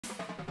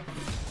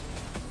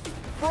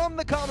From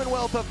the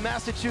Commonwealth of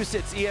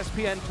Massachusetts,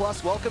 ESPN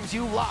Plus welcomes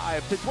you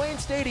live to Twain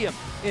Stadium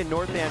in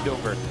North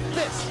Andover.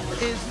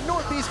 This is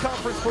Northeast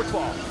Conference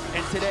football,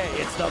 and today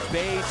it's the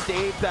Bay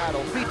State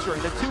Battle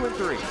featuring the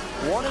 2-3,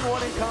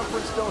 1-1 in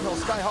conference Stonehill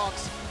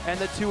Skyhawks and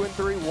the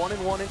 2-3,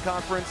 1-1 in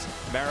conference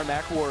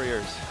Merrimack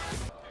Warriors.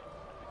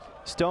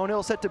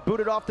 Stonehill set to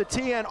boot it off the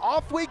tee, and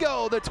off we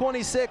go, the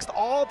 26th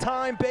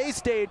all-time Bay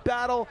State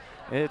Battle.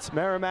 It's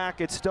Merrimack,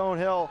 it's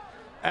Stonehill,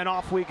 and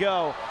off we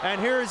go.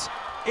 And here's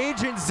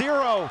Agent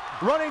Zero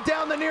running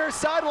down the near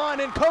sideline,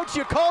 and coach,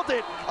 you called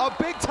it, a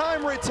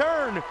big-time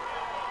return.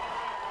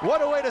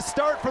 What a way to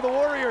start for the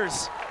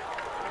Warriors.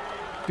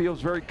 Feels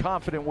very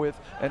confident with,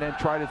 and then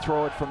try to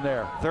throw it from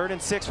there. 3rd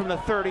and 6 from the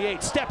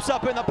 38, steps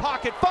up in the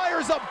pocket,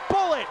 fires a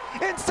bullet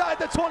inside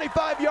the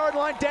 25-yard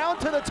line, down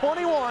to the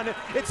 21.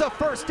 It's a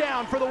first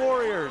down for the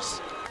Warriors.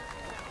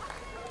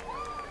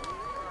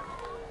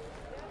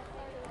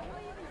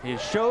 He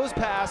shows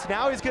pass,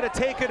 now he's gonna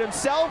take it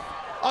himself.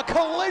 A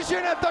collision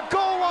at the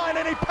goal line,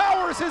 and he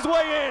powers his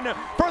way in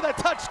for the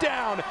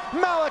touchdown.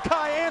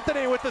 Malachi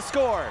Anthony with the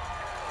score.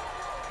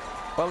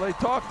 Well, they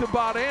talked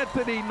about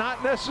Anthony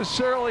not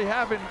necessarily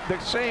having the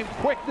same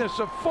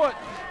quickness of foot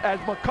as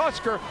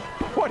McCusker.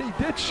 What he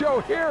did show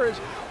here is,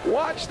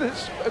 watch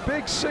this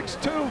big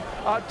 6'2",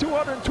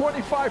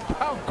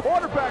 225-pound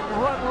quarterback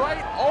run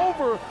right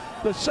over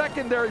the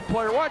secondary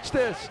player. Watch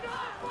this.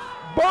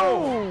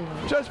 Boom!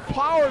 Just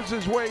powers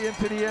his way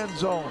into the end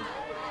zone.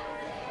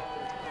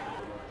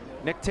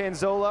 Nick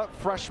Tanzola,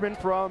 freshman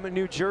from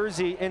New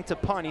Jersey, into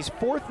punt. He's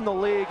 4th in the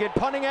league in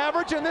punting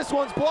average, and this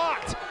one's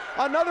blocked.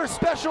 Another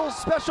special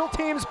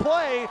teams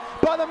play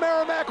by the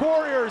Merrimack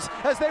Warriors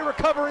as they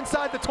recover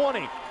inside the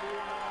 20.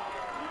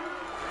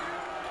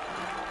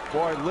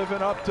 Boy,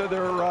 living up to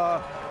their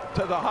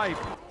to the hype.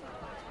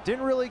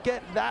 Didn't really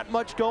get that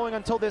much going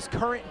until this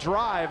current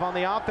drive on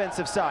the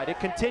offensive side. It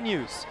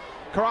continues.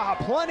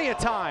 Karaha, plenty of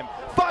time,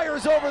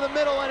 fires over the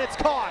middle, and it's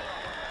caught.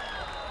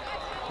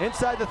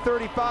 Inside the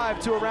 35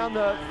 to around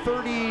the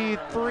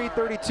 33,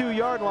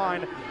 32-yard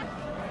line.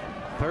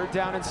 3rd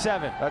down and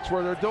 7. That's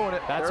where they're doing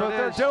it. That's what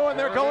they're doing.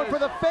 They're going for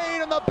the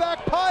fade on the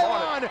back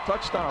pylon.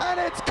 Touchdown. And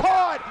it's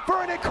caught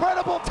for an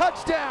incredible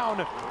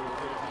touchdown.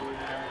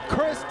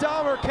 Chris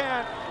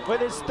Damerkant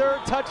with his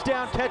 3rd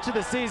touchdown catch of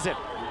the season.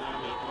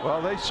 Well,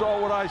 they saw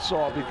what I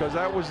saw, because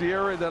that was the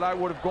area that I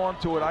would have gone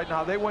to it.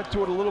 Now, they went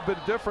to it a little bit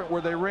different,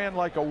 where they ran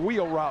like a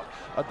wheel route,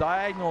 a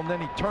diagonal, and then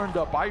he turned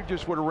up. I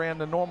just would have ran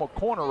the normal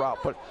corner route,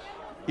 but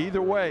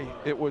either way,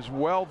 it was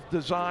well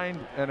designed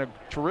and a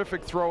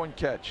terrific throw and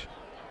catch.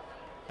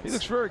 He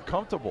looks very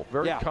comfortable,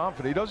 very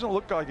confident. He doesn't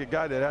look like a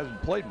guy that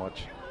hasn't played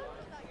much.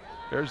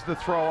 There's the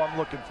throw I'm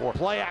looking for.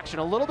 Play action,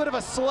 a little bit of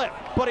a slip,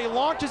 but he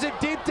launches it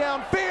deep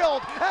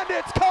downfield, and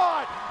it's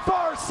caught,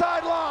 far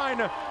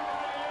sideline.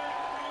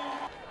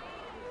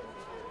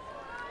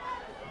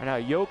 And now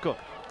Yoakum.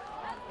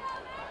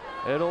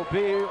 It'll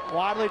be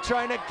Wadley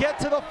trying to get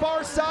to the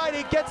far side.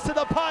 He gets to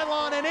the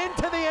pylon and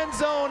into the end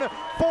zone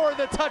for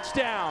the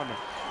touchdown.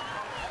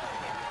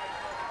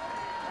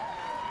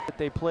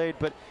 They played,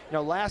 but you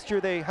know, last year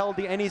they held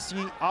the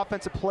NEC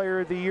Offensive Player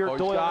of the Year. Oh,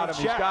 Doyle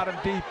he's got him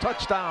deep.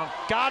 Touchdown.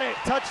 Got it.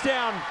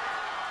 Touchdown.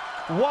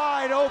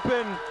 Wide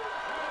open.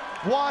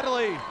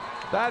 Wadley.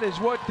 That is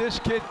what this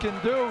kid can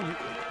do.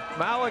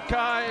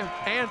 Malachi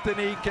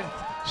Anthony can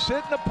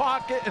sit in the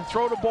pocket and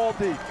throw the ball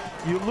deep.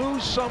 You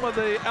lose some of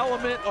the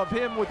element of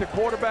him with the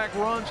quarterback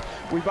runs.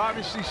 We've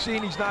obviously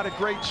seen he's not a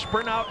great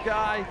sprint out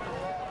guy.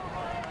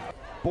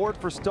 Board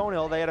for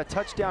Stonehill. They had a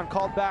touchdown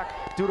called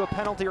back due to a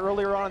penalty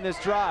earlier on in this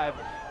drive.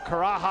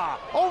 Karaha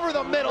over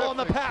the middle, and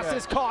the pass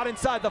is caught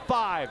inside the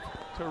 5.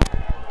 Terrific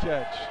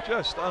catch,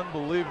 just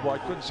unbelievable. I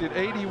couldn't see it.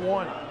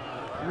 81,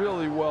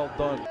 really well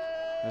done.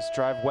 This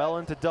drive well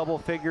into double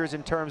figures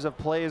in terms of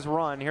plays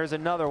run. Here's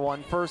another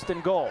one, 1st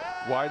and goal.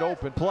 Wide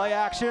open. Play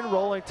action,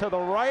 rolling to the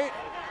right.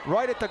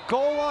 Right at the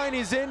goal line,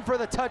 he's in for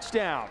the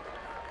touchdown.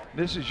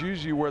 This is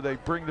usually where they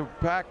bring the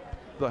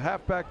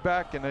halfback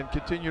back and then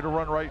continue to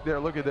run right there.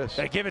 Look at this.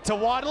 They give it to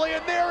Wadley,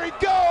 and there he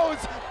goes,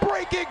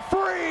 breaking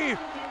free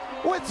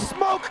with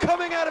smoke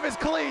coming out of his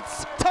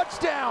cleats.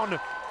 Touchdown.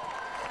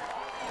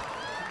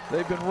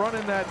 They've been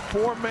running that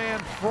 4-man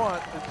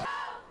front.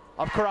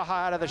 Up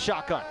Karaha out of the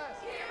shotgun.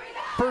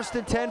 1st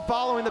and 10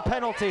 following the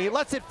penalty. He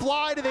lets it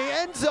fly to the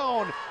end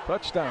zone.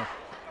 Touchdown.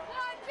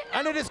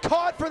 And it is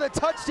caught for the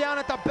touchdown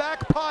at the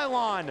back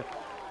pylon.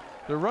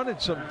 They're running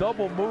some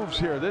double moves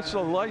here. This is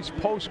a nice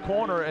post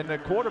corner, and the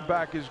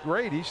quarterback is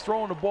great. He's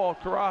throwing the ball,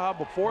 Karaha,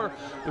 before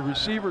the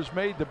receivers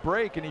made the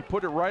break, and he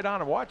put it right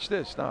on him. Watch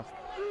this now.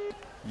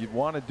 You'd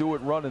want to do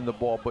it running the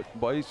ball, but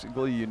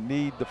basically you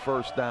need the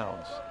first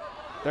downs.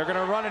 They're going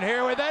to run it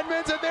here with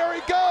Edmonds, and there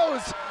he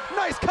goes.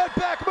 Nice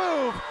cutback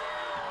move.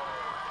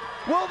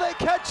 Will they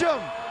catch him?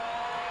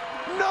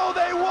 No,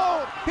 they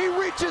won't. He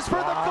reaches for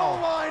the goal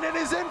line and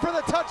is in for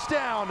the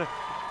touchdown.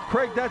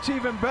 Craig, that's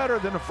even better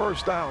than a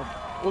first down.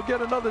 We'll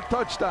get another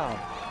touchdown.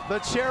 The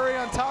cherry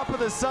on top of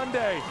the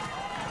sundae.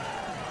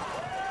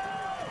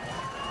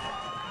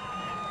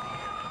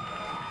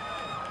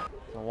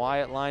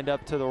 Wyatt lined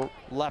up to the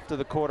left of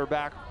the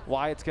quarterback.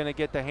 Wyatt's going to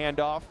get the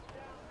handoff.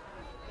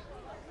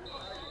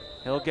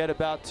 He'll get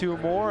about 2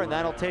 more, and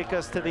that'll take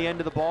us to the end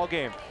of the ball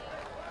game.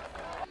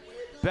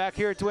 Back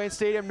here at Dwayne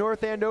Stadium,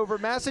 North Andover,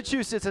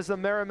 Massachusetts, as the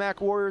Merrimack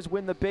Warriors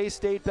win the Bay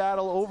State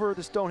battle over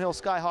the Stonehill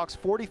Skyhawks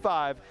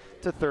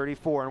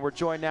 45-34. And we're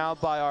joined now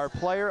by our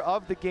player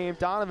of the game,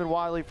 Donovan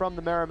Wiley from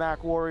the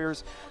Merrimack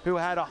Warriors, who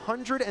had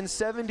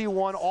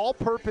 171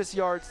 all-purpose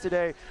yards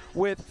today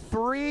with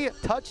 3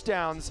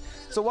 touchdowns.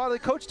 So Wiley,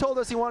 coach told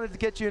us he wanted to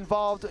get you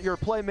involved. You're a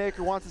playmaker,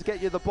 wants to get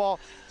you the ball.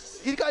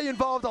 He got you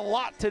involved a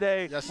lot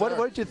today. Yes, sir.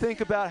 What did you think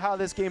about how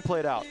this game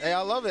played out? Hey,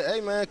 I love it. Hey,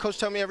 man, coach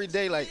tell me every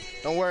day, like,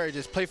 don't worry,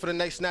 just play for the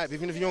next snap.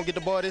 Even if you don't get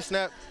the ball this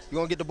snap, you're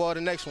going to get the ball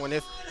the next one.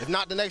 If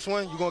not the next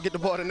one, you're going to get the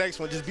ball the next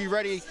one. Just be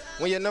ready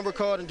when your number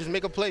called and just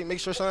make a play. Make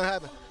sure something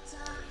happens.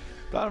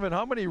 Donovan,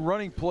 how many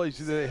running plays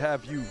do they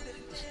have you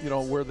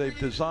know, where they've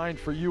designed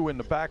for you in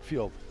the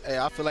backfield? Hey,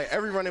 I feel like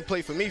every running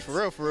play for me, for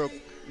real, for real.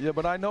 Yeah,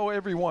 but I know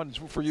everyone's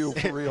for you,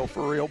 for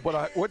real.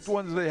 But what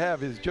ones do they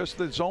have? Is just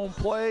the zone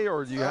play,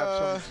 or do you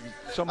have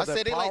some of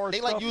that power they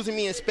stuff? like using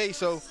me in space,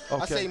 so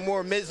I say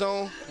more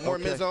mid-zone,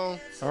 mid-zone.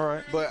 All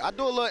right. But I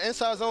do a little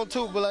inside zone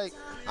too, but like,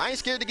 I ain't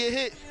scared to get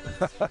hit.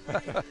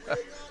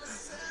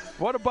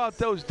 What about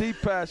those deep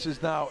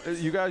passes now?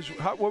 You guys,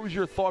 what was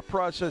your thought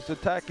process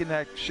attacking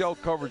that shell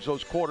coverage,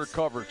 those quarter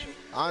coverage?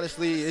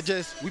 Honestly,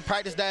 we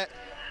practice that.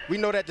 We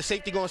know that the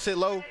safety gonna sit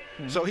low.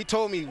 So he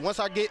told me once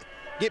I get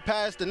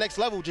past the next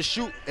level, just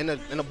shoot, and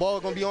the ball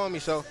gonna be on me.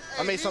 So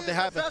I made something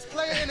happen. Best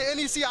player in the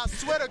NEC, I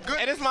swear to goodness.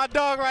 And it's my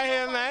dog right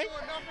here, man.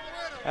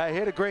 He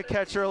had a great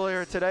catch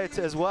earlier today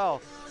as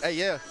well. Hey,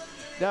 yeah.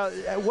 Now,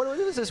 what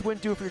does this win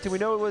do for your team? We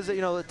know it was,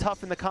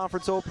 tough in the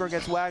conference opener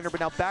against Wagner,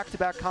 but now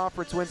back-to-back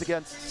conference wins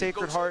against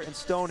Sacred Heart and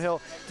Stonehill.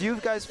 Do you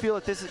guys feel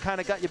that this has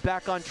kind of got you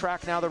back on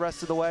track now the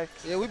rest of the way?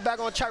 Yeah, we back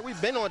on track. We've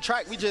been on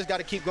track. We just got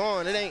to keep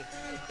going. It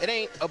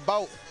ain't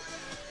about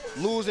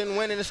losing,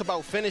 winning. It's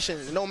about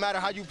finishing. No matter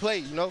how you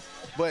play,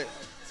 But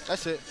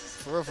that's it.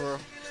 For real, for real.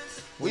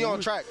 We on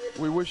track.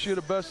 We wish you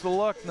the best of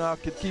luck now.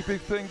 Keep the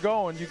thing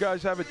going. You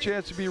guys have a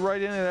chance to be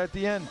right in it at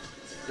the end.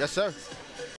 Yes, sir.